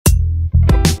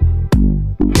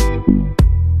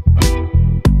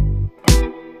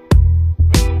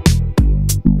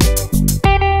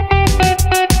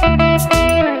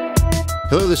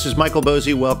this is Michael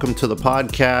Bosey. Welcome to the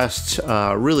podcast.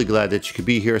 Really glad that you could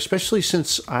be here, especially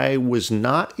since I was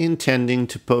not intending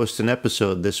to post an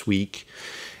episode this week.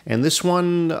 And this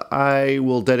one I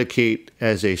will dedicate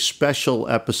as a special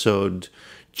episode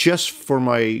just for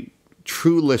my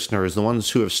true listeners, the ones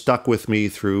who have stuck with me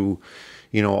through,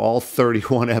 all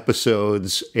 31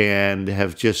 episodes and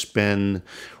have just been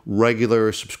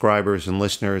regular subscribers and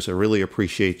listeners. I really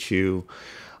appreciate you.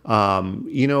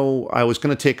 I was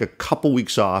going to take a couple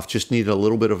weeks off, just needed a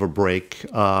little bit of a break.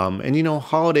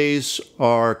 Holidays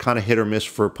are kind of hit or miss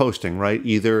for posting, right?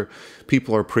 Either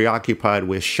people are preoccupied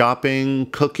with shopping,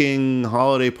 cooking,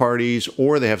 holiday parties,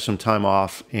 or they have some time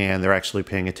off and they're actually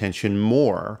paying attention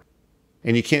more.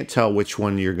 And you can't tell which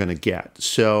one you're going to get.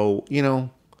 So,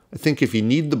 I think if you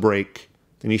need the break,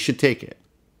 then you should take it.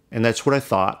 And that's what I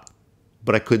thought,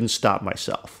 but I couldn't stop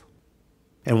myself.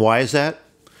 And why is that?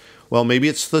 Well, maybe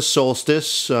it's the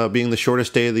solstice being the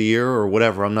shortest day of the year or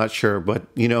whatever. I'm not sure. But,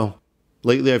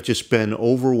 lately I've just been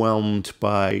overwhelmed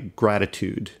by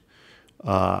gratitude.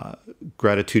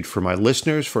 Gratitude for my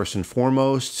listeners, first and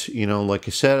foremost. Like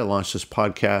I said, I launched this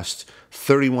podcast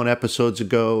 31 episodes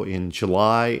ago in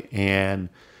July, and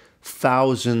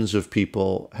thousands of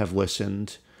people have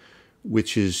listened,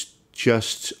 which is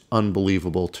just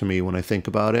unbelievable to me when I think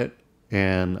about it.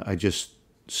 And I just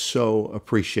so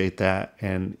appreciate that,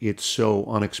 and it's so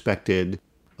unexpected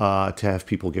to have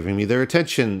people giving me their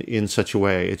attention in such a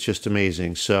way. It's just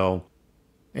amazing. So,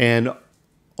 and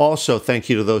also thank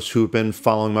you to those who have been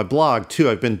following my blog too.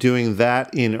 I've been doing that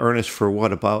in earnest for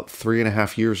about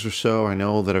 3.5 years or so. I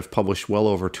know that I've published well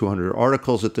over 200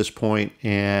 articles at this point,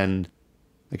 and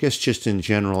I guess just in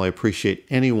general, I appreciate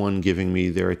anyone giving me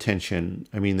their attention.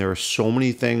 I mean, there are so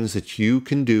many things that you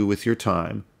can do with your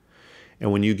time,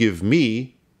 and when you give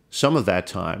me some of that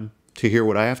time to hear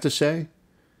what I have to say,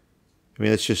 I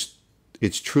mean,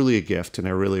 it's truly a gift, and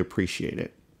I really appreciate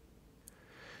it.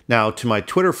 Now, to my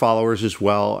Twitter followers as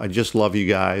well, I just love you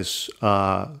guys.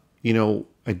 I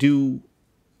do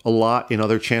a lot in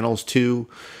other channels too,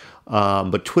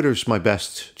 but Twitter's my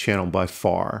best channel by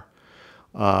far.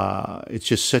 It's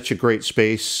just such a great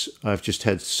space. I've just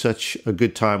had such a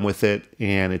good time with it,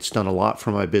 and it's done a lot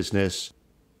for my business,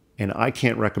 and I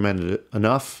can't recommend it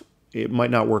enough. It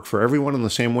might not work for everyone in the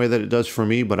same way that it does for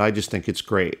me, but I just think it's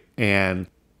great. And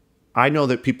I know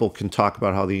that people can talk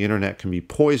about how the internet can be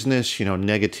poisonous,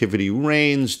 negativity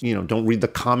reigns, don't read the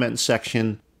comment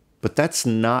section, but that's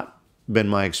not been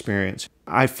my experience.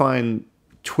 I find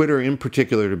Twitter in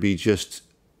particular to be just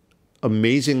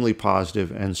amazingly positive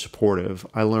and supportive.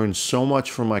 I learned so much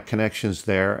from my connections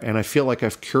there, and I feel like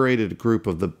I've curated a group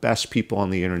of the best people on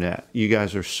the internet. You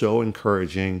guys are so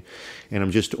encouraging, and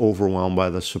I'm just overwhelmed by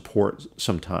the support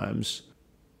sometimes.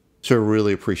 So I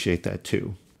really appreciate that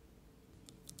too.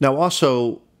 Now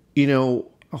also, I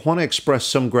want to express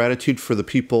some gratitude for the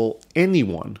people,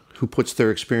 anyone who puts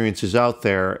their experiences out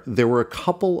there. There were a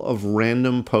couple of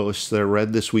random posts that I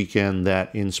read this weekend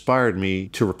that inspired me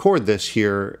to record this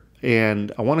here,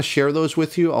 and I want to share those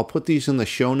with you. I'll put these in the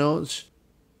show notes,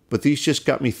 but these just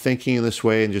got me thinking in this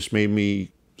way and just made me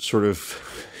sort of,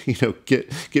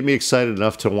 get me excited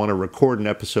enough to want to record an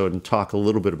episode and talk a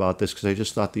little bit about this, because I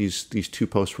just thought these two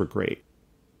posts were great.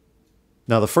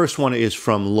 Now, the first one is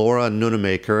from Laura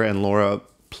Nunemaker, and Laura,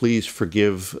 please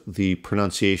forgive the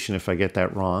pronunciation if I get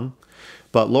that wrong.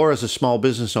 But Laura is a small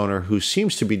business owner who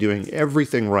seems to be doing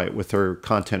everything right with her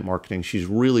content marketing. She's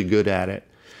really good at it,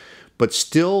 but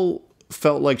still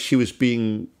felt like she was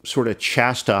being sort of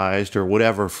chastised or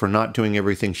whatever for not doing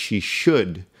everything she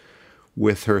should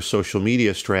with her social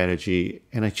media strategy.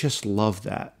 And I just love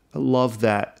that. I love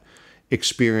that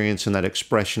experience and that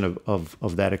expression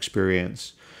of that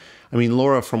experience. I mean,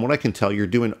 Laura, from what I can tell, you're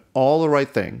doing all the right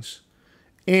things.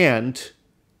 And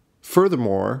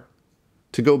furthermore,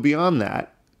 to go beyond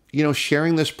that,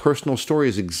 sharing this personal story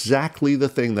is exactly the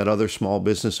thing that other small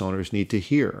business owners need to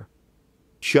hear.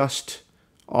 Just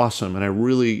awesome. And I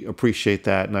really appreciate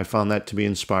that. And I found that to be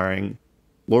inspiring.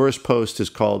 Laura's post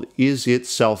is called, "Is It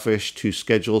Selfish to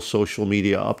Schedule Social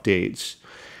Media Updates?"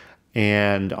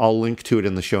 And I'll link to it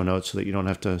in the show notes so that you don't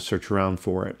have to search around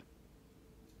for it.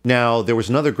 Now, there was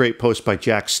another great post by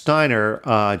Jack Steiner.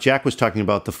 Jack was talking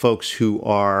about the folks who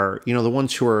are, the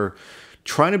ones who are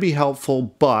trying to be helpful,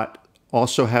 but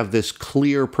also have this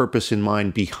clear purpose in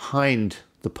mind behind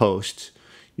the post.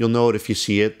 You'll know it if you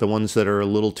see it, the ones that are a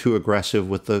little too aggressive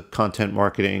with the content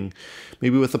marketing,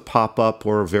 maybe with a pop-up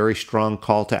or a very strong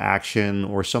call to action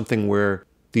or something where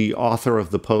the author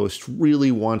of the post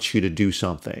really wants you to do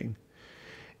something.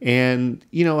 And,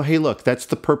 hey, look, that's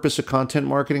the purpose of content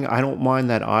marketing. I don't mind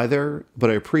that either,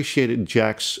 but I appreciated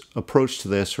Jack's approach to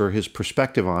this, or his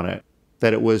perspective on it.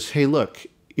 that it was, hey, look,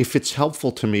 if it's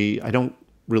helpful to me, I don't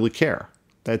really care.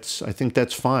 I think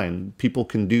that's fine. People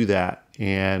can do that.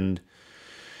 And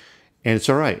it's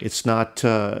all right. It's not,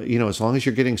 as long as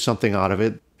you're getting something out of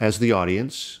it as the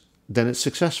audience, then it's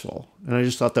successful. And I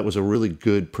just thought that was a really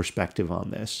good perspective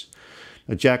on this.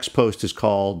 Now, Jack's post is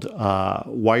called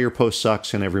Why Your Post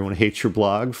Sucks and Everyone Hates Your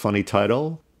Blog. Funny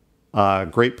title.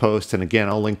 Great post. And again,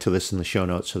 I'll link to this in the show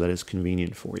notes so that it's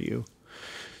convenient for you.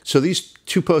 So these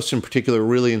two posts in particular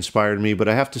really inspired me, but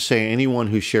I have to say anyone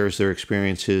who shares their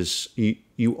experiences,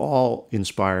 you all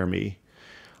inspire me.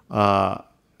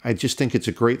 I just think it's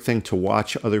a great thing to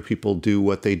watch other people do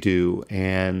what they do.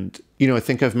 And, I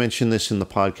think I've mentioned this in the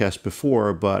podcast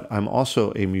before, but I'm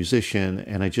also a musician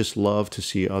and I just love to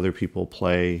see other people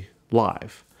play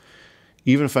live.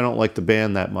 Even if I don't like the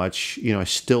band that much, I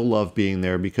still love being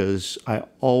there because I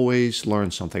always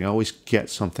learn something. I always get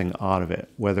something out of it,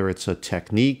 whether it's a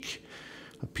technique,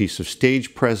 a piece of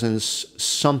stage presence,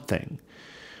 something.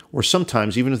 Or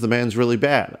sometimes, even if the band's really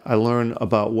bad, I learn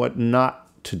about what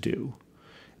not to do.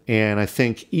 And I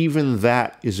think even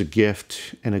that is a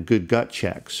gift and a good gut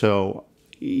check. So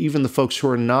even the folks who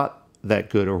are not that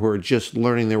good or who are just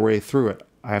learning their way through it,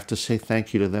 I have to say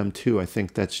thank you to them too. I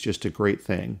think that's just a great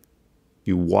thing.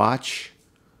 You watch,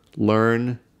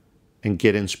 learn, and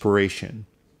get inspiration.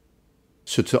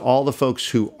 So to all the folks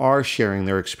who are sharing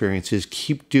their experiences,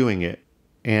 keep doing it.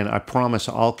 And I promise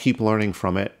I'll keep learning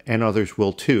from it, and others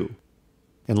will too.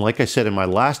 And like I said in my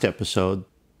last episode,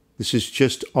 this is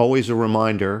just always a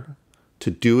reminder to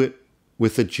do it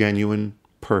with a genuine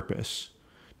purpose.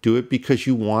 Do it because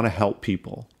you want to help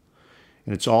people.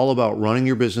 And it's all about running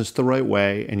your business the right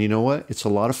way. And you know what? It's a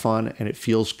lot of fun and it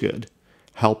feels good.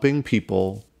 Helping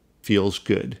people feels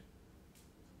good.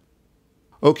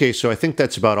 Okay, so I think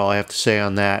that's about all I have to say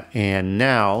on that. And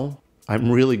now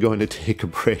I'm really going to take a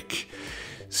break.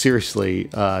 Seriously,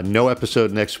 no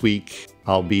episode next week.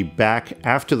 I'll be back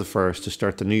after the 1st to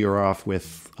start the new year off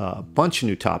with a bunch of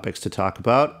new topics to talk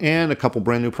about and a couple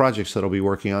brand new projects that I'll be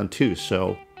working on too.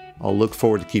 So I'll look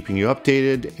forward to keeping you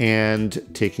updated and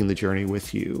taking the journey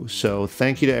with you. So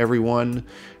thank you to everyone.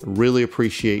 Really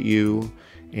appreciate you.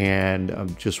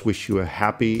 And just wish you a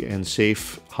happy and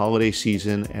safe holiday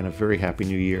season and a very happy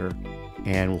new year.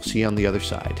 And we'll see you on the other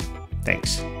side.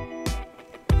 Thanks.